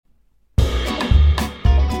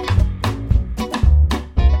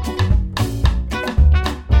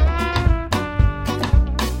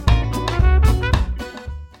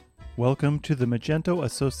Welcome to the Magento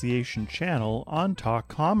Association channel on Talk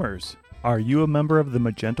Commerce. Are you a member of the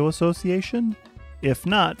Magento Association? If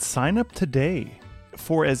not, sign up today.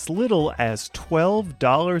 For as little as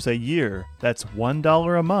 $12 a year, that's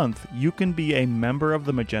 $1 a month, you can be a member of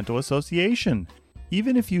the Magento Association.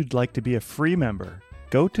 Even if you'd like to be a free member,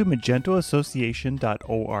 go to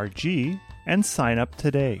magentoassociation.org and sign up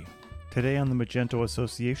today. Today on the Magento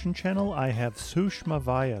Association channel, I have Sushma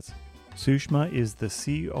Vyas. Sushma is the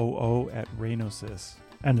COO at Rainosys,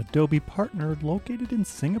 an Adobe partner located in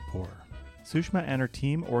Singapore. Sushma and her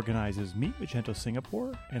team organizes Meet Magento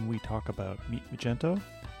Singapore, and we talk about Meet Magento,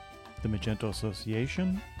 the Magento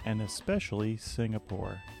Association, and especially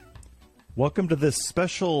Singapore. Welcome to this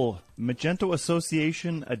special Magento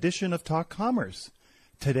Association edition of Talk Commerce.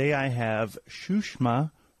 Today I have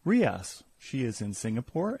Sushma Vyas. She is in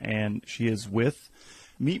Singapore, and she is with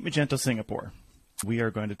Meet Magento Singapore. We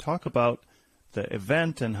are going to talk about the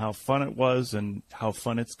event and how fun it was and how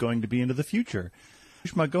fun it's going to be into the future.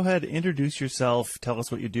 Sushma, go ahead, introduce yourself, tell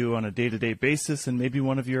us what you do on a day-to-day basis and maybe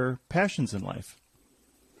one of your passions in life.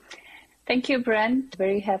 Thank you, Brent.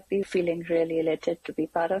 Very happy, feeling really elated to be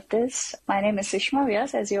part of this. My name is Sushma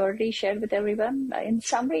Vyas, as you already shared with everyone. In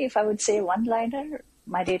summary, if I would say one-liner,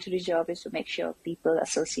 my day-to-day job is to make sure people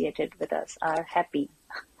associated with us are happy.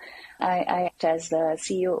 I act as the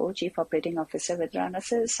COO, Chief Operating Officer with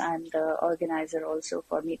Rainosys. I'm the organizer also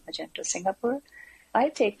for Meet Magento Singapore. I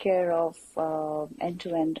take care of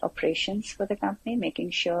end-to-end operations for the company, making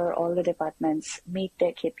sure all the departments meet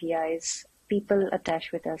their KPIs. People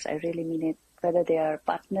attached with us, I really mean it, whether they are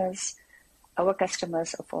partners, our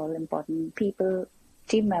customers, of all important people,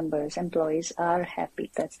 team members, employees are happy.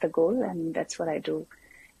 That's the goal, and that's what I do.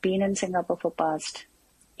 Been in Singapore for past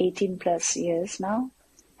 18 plus years now.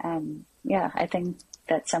 And yeah, I think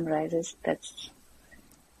that summarizes.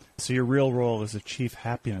 So your real role is a Chief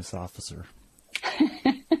Happiness Officer.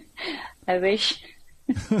 I wish.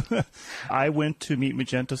 I went to Meet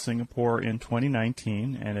Magento Singapore in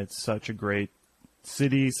 2019, and it's such a great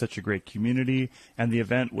city, such a great community, and the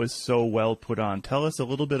event was so well put on. Tell us a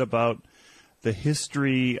little bit about the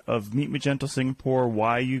history of Meet Magento Singapore,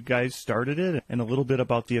 why you guys started it, and a little bit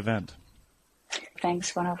about the event.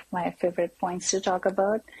 Thanks. One of my favorite points to talk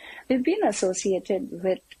about. We've been associated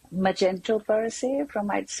with Magento per se from,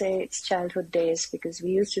 I'd say, its childhood days, because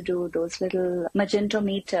we used to do those little Magento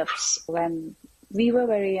meetups when we were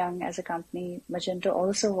very young as a company. Magento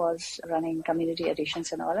also was running community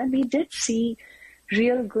editions and all, and we did see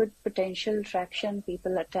real good potential traction,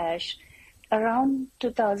 people attached. Around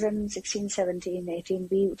 2016, 17, 18,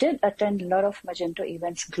 we did attend a lot of Magento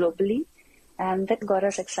events globally. And that got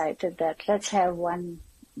us excited that let's have one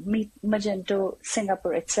Meet Magento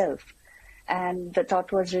Singapore itself. And the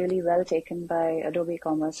thought was really well taken by Adobe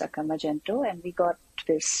Commerce, aka Magento, and we got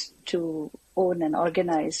this to own and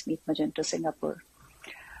organize Meet Magento Singapore.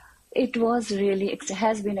 It was really, it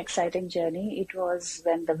has been an exciting journey. It was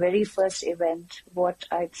when the very first event, what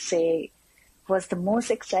I'd say was the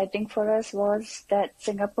most exciting for us was that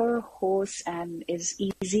Singapore hosts and is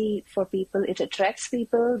easy for people. It attracts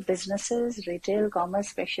people, businesses, retail, commerce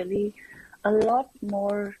especially, a lot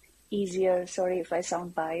more easier, sorry if I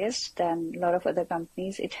sound biased, than a lot of other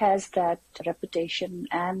companies. It has that reputation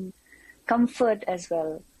and comfort as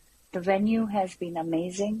well. The venue has been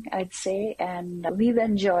amazing, I'd say, and we've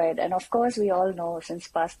enjoyed. And of course, we all know since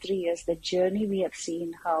past 3 years, the journey we have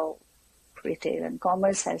seen how retail and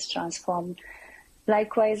commerce has transformed.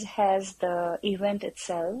 Likewise has the event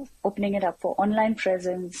itself, opening it up for online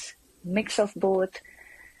presence, mix of both.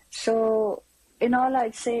 So in all,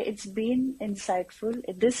 I'd say it's been insightful.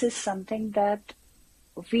 This is something that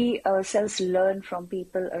we ourselves learn from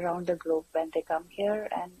people around the globe when they come here,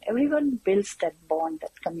 and everyone builds that bond,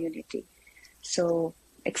 that community. So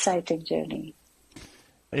exciting journey.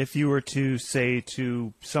 If you were to say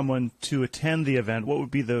to someone to attend the event, what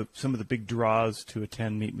would be some of the big draws to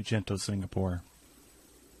attend Meet Magento Singapore?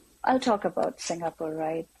 I'll talk about Singapore,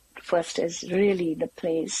 right? First is really the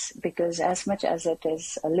place, because as much as it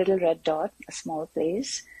is a little red dot, a small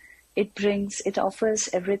place, it offers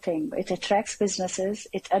everything. It attracts businesses.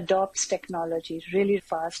 It adopts technology really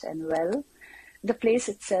fast and well. The place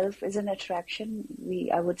itself is an attraction.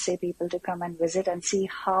 I would say people to come and visit and see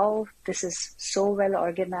how this is so well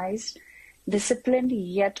organized, disciplined,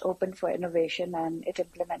 yet open for innovation, and it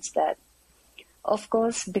implements that. Of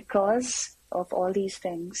course, because of all these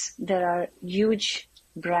things, there are huge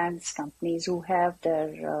brands, companies who have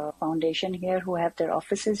their foundation here, who have their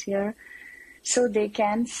offices here, so they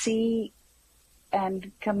can see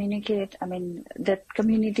and communicate, that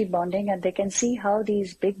community bonding, and they can see how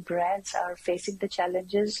these big brands are facing the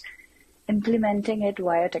challenges implementing it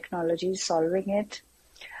via technology, solving it.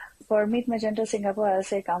 For Meet Magento Singapore, I'll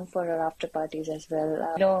say come for our after parties as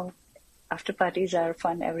well. After parties are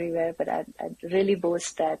fun everywhere, but I'd really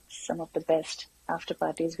boast that some of the best after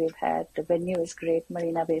parties we've had. The venue is great,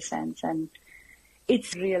 Marina Bay Sands, and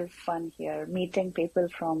it's real fun here, meeting people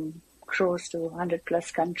from close to 100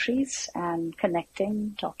 plus countries and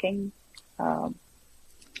connecting, talking.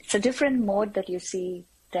 It's a different mode that you see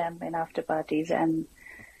them in after parties and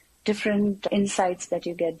different insights that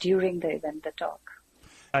you get during the event, the talk.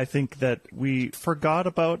 I think that we forgot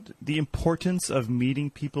about the importance of meeting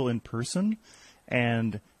people in person,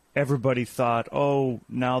 and everybody thought, oh,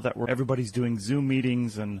 now that everybody's doing Zoom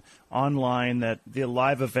meetings and online, that the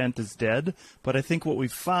live event is dead. But I think what we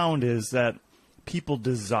found is that people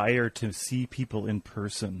desire to see people in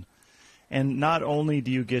person. And not only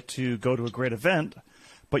do you get to go to a great event,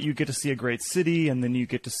 but you get to see a great city, and then you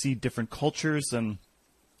get to see different cultures and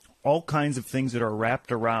all kinds of things that are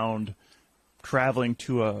wrapped around traveling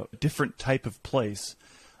to a different type of place.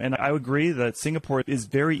 And I agree that Singapore is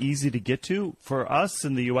very easy to get to. For us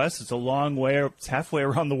in the U.S., it's a long way, it's halfway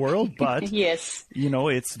around the world, but yes,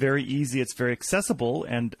 it's very easy, it's very accessible.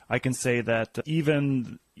 And I can say that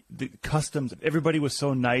even the customs, everybody was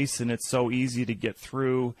so nice, and it's so easy to get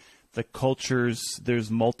through. The cultures,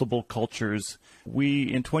 there's multiple cultures.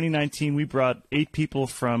 In 2019, we brought 8 people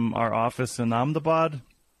from our office in Ahmedabad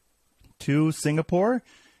to Singapore.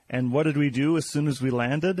 And what did we do as soon as we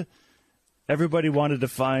landed? Everybody wanted to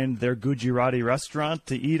find their Gujarati restaurant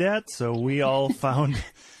to eat at, so we all found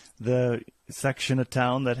the section of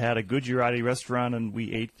town that had a Gujarati restaurant, and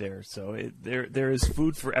we ate there. So there is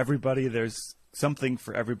food for everybody. There's something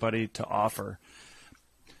for everybody to offer.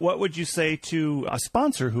 What would you say to a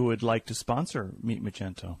sponsor who would like to sponsor Meet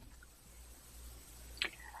Magento?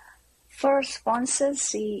 For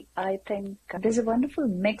sponsors, I think there's a wonderful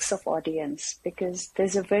mix of audience because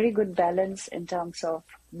there's a very good balance in terms of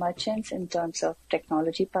merchants, in terms of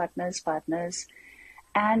technology partners,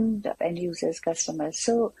 and end users, customers.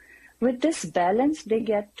 So with this balance, they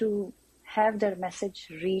get to have their message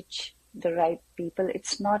reach the right people.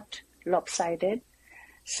 It's not lopsided.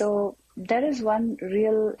 So that is one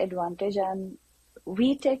real advantage, and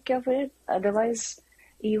we take care of it. Otherwise,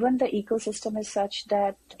 even the ecosystem is such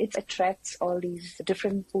that it attracts all these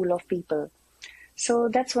different pool of people. So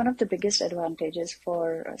that's one of the biggest advantages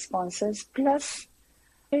for sponsors. Plus,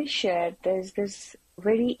 they shared, there's this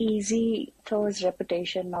very easy towards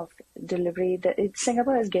reputation of delivery.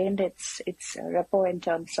 Singapore has gained its repo in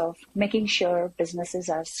terms of making sure businesses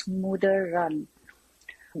are smoother run.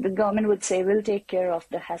 The government would say, we'll take care of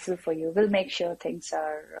the hassle for you. We'll make sure things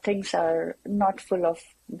are not full of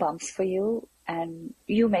bumps for you, and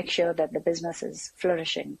you make sure that the business is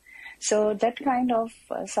flourishing. So that kind of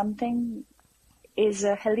something is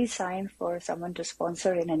a healthy sign for someone to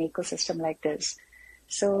sponsor in an ecosystem like this.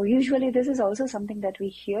 So usually this is also something that we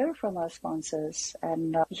hear from our sponsors.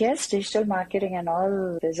 And yes, digital marketing and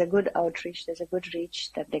all, there's a good outreach, there's a good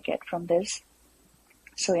reach that they get from this.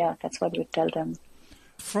 So yeah, that's what we tell them.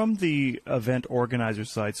 From the event organizer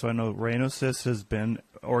side, so I know Rainosys has been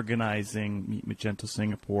organizing Meet Magento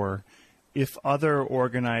Singapore. If other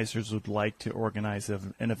organizers would like to organize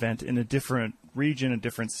an event in a different region, a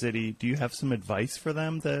different city, do you have some advice for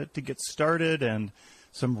them to get started and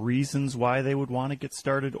some reasons why they would want to get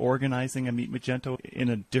started organizing a Meet Magento in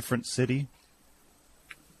a different city?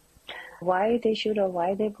 Why they should or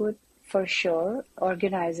why they would, for sure,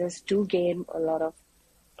 organizers do gain a lot of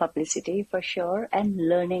publicity for sure, and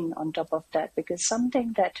learning on top of that, because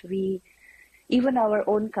something that even our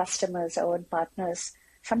own customers, our own partners,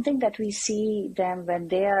 something that we see them when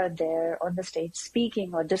they are there on the stage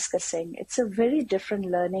speaking or discussing, it's a very different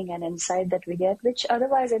learning and insight that we get, which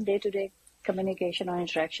otherwise in day-to-day communication or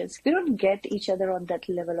interactions, we don't get each other on that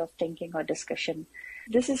level of thinking or discussion.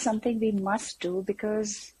 This is something we must do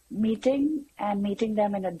because meeting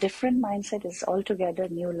them in a different mindset is altogether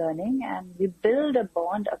new learning, and we build a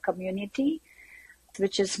bond, a community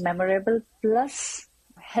which is memorable, plus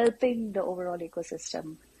helping the overall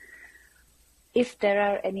ecosystem. If there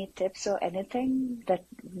are any tips or anything that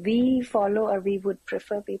we follow or we would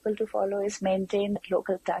prefer people to follow, is maintain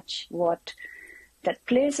local touch, what that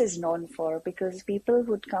place is known for, because people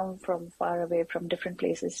would come from far away from different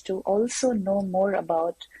places to also know more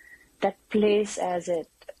about that place as it.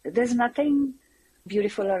 There's nothing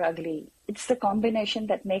beautiful or ugly. It's the combination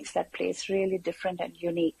that makes that place really different and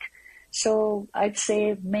unique. So I'd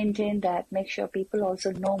say maintain that, make sure people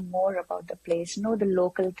also know more about the place, know the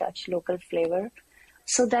local touch, local flavor,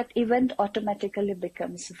 so that event automatically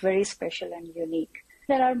becomes very special and unique.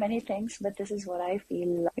 There are many things, but this is what I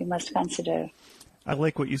feel we must consider. I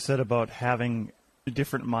like what you said about having a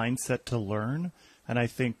different mindset to learn. And I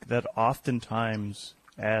think that oftentimes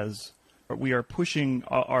as we are pushing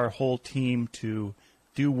our whole team to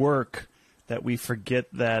do work, that we forget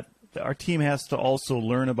that our team has to also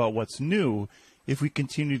learn about what's new. If we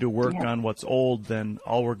continue to work on what's old, then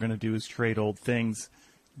all we're going to do is trade old things.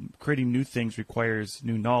 Creating new things requires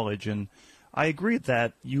new knowledge. And I agree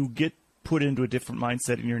that you get put into a different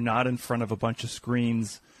mindset and you're not in front of a bunch of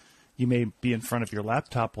screens. You may be in front of your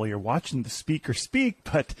laptop while you're watching the speaker speak,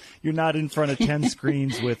 but you're not in front of 10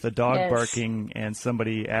 screens with a dog barking and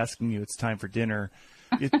somebody asking you it's time for dinner.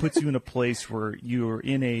 It puts you in a place where you're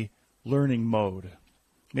in a learning mode.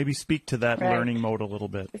 Maybe speak to that learning mode a little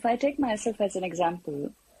bit. If I take myself as an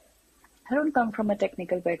example, I don't come from a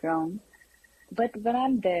technical background, but when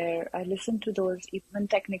I'm there, I listen to those even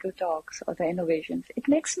technical talks or the innovations. It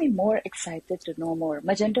makes me more excited to know more.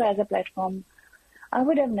 Magento as a platform, I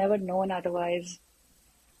would have never known otherwise,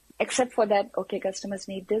 except for that, okay, customers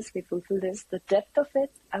need this, we fulfill this. The depth of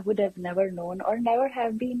it, I would have never known or never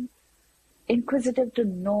have been inquisitive to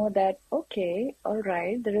know that, okay, all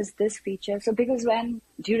right, there is this feature. So because when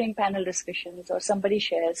during panel discussions or somebody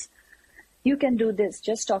shares, you can do this,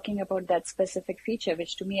 just talking about that specific feature,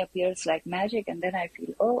 which to me appears like magic. And then I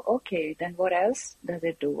feel, oh, okay, then what else does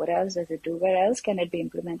it do? What else does it do? Where else can it be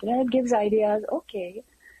implemented? And it gives ideas, okay,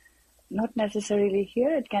 not necessarily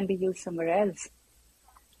here, it can be used somewhere else.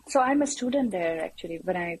 So I'm a student there, actually,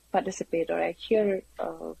 when I participate or I hear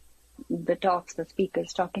the talks, the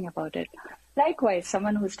speakers talking about it. Likewise,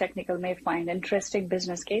 someone who's technical may find interesting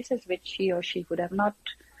business cases which he or she would have not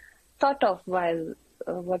thought of while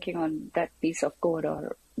working on that piece of code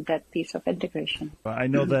or that piece of integration. I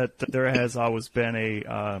know that there has always been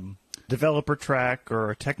a developer track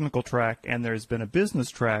or a technical track, and there's been a business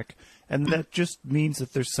track, and that just means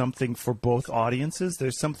that there's something for both audiences.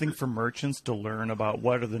 There's something for merchants to learn about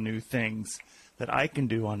what are the new things that I can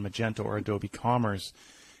do on Magento or Adobe Commerce.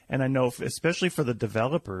 And I know, especially for the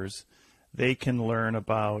developers, they can learn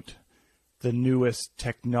about the newest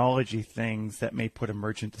technology things that may put a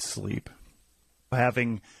merchant to sleep.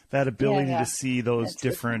 Having that ability to see those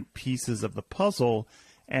different pieces of the puzzle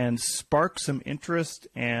and spark some interest.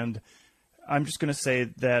 And I'm just going to say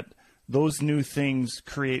that those new things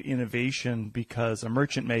create innovation, because a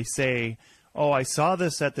merchant may say, oh, I saw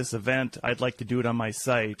this at this event, I'd like to do it on my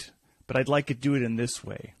site, but I'd like to do it in this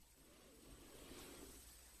way.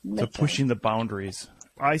 So pushing the boundaries.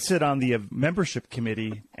 I sit on the membership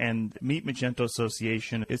committee, and Meet Magento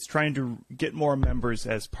Association is trying to get more members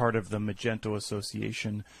as part of the Magento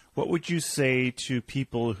Association. What would you say to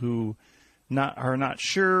people who are not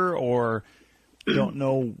sure or don't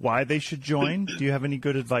know why they should join? Do you have any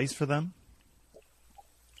good advice for them?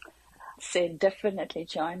 Say definitely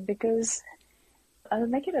join, because I'll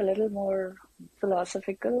make it a little more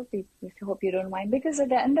philosophical. I hope you don't mind, because at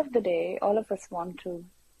the end of the day, all of us want to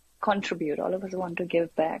contribute. All of us want to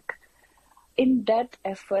give back. In that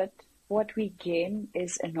effort, what we gain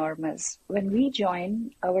is enormous. When we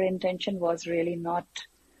join, our intention was really not,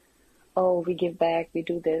 oh, we give back, we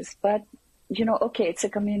do this. But, okay, it's a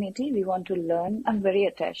community. We want to learn. I'm very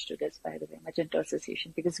attached to this, by the way, Magento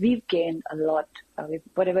Association, because we've gained a lot.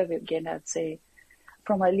 Whatever we've gained, I'd say,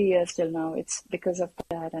 from early years till now, it's because of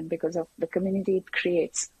that and because of the community it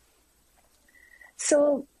creates.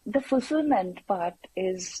 So the fulfillment part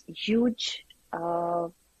is huge,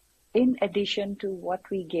 in addition to what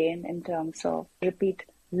we gain in terms of repeat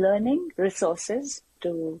learning, resources,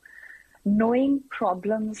 to knowing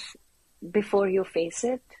problems before you face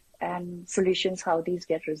it, and solutions, how these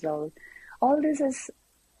get resolved. All these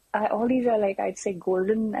are, like, I'd say,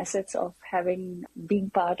 golden assets of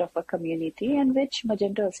being part of a community, and which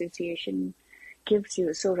Magento Association gives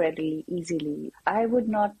you so readily, easily. I would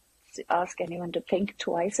not ask anyone to think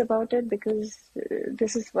twice about it, because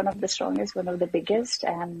this is one of the strongest, one of the biggest,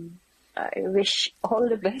 and I wish all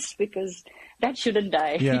the best, because that shouldn't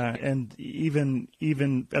die. Yeah, and even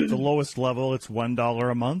at the lowest level, it's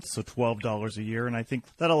 $1 a month, so $12 a year, and I think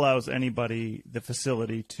that allows anybody the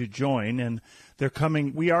facility to join. And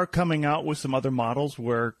we are coming out with some other models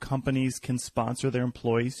where companies can sponsor their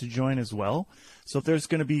employees to join as well. So there's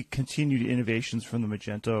going to be continued innovations from the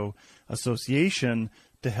Magento Association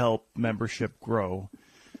to help membership grow.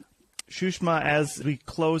 Shushma, as we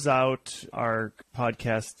close out our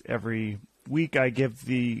podcast every week, I give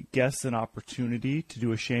the guests an opportunity to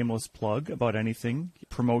do a shameless plug about anything,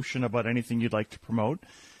 promotion about anything you'd like to promote.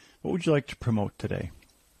 What would you like to promote today?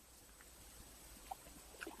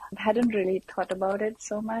 I hadn't really thought about it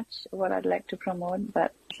so much, what I'd like to promote,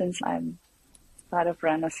 but since I'm part of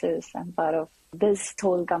Renesas, I'm part of this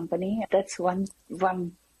whole company, that's one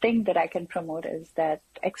thing that I can promote is that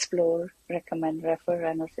explore, recommend, refer,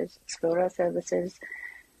 Renosis, explore our services.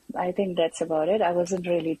 I think that's about it. I wasn't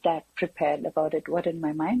really that prepared about it, what in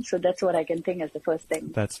my mind. So that's what I can think as the first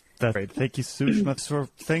thing. That's great. Thank you, Sushma.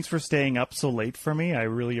 Thanks for staying up so late for me. I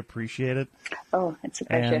really appreciate it. Oh, it's a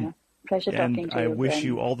pleasure. Pleasure talking to you. I wish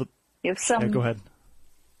you all the... You have some... Yeah, go ahead.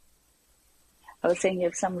 I was saying you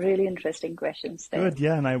have some really interesting questions there. Good,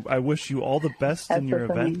 yeah, and I wish you all the best in your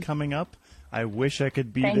event coming up. I wish I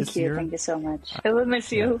could be this year. Thank you so much. I will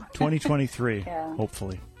miss you. 2023,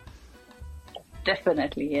 hopefully.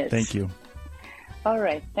 Definitely, yes. Thank you. All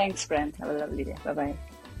right. Thanks, Brent. Have a lovely day. Bye-bye.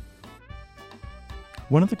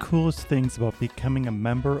 One of the coolest things about becoming a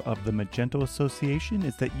member of the Magento Association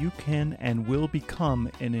is that you can and will become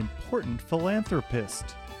an important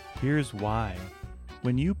philanthropist. Here's why.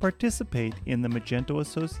 When you participate in the Magento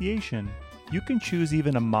Association, you can choose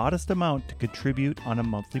even a modest amount to contribute on a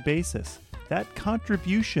monthly basis. That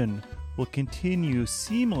contribution will continue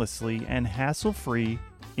seamlessly and hassle-free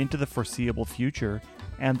into the foreseeable future,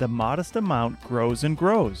 and the modest amount grows and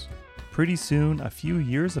grows. Pretty soon, a few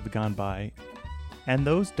years have gone by, and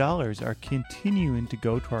those dollars are continuing to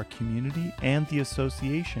go to our community and the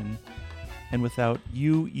association, and without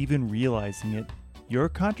you even realizing it, your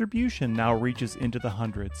contribution now reaches into the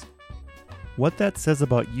hundreds. What that says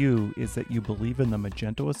about you is that you believe in the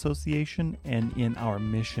Magento Association and in our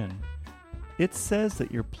mission. It says that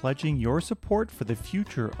you're pledging your support for the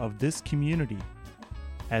future of this community,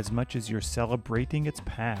 as much as you're celebrating its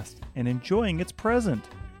past and enjoying its present.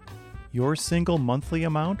 Your single monthly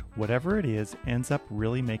amount, whatever it is, ends up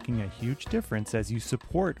really making a huge difference as you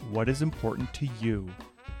support what is important to you.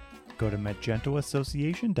 Go to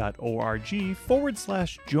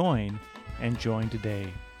magentoassociation.org/join and join today.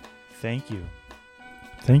 Thank you.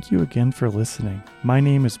 Thank you again for listening. My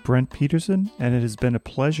name is Brent Peterson, and it has been a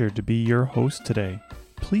pleasure to be your host today.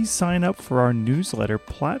 Please sign up for our newsletter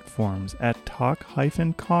platforms at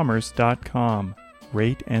talk-commerce.com.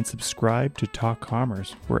 Rate and subscribe to Talk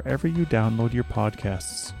Commerce wherever you download your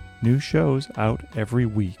podcasts. New shows out every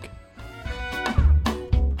week.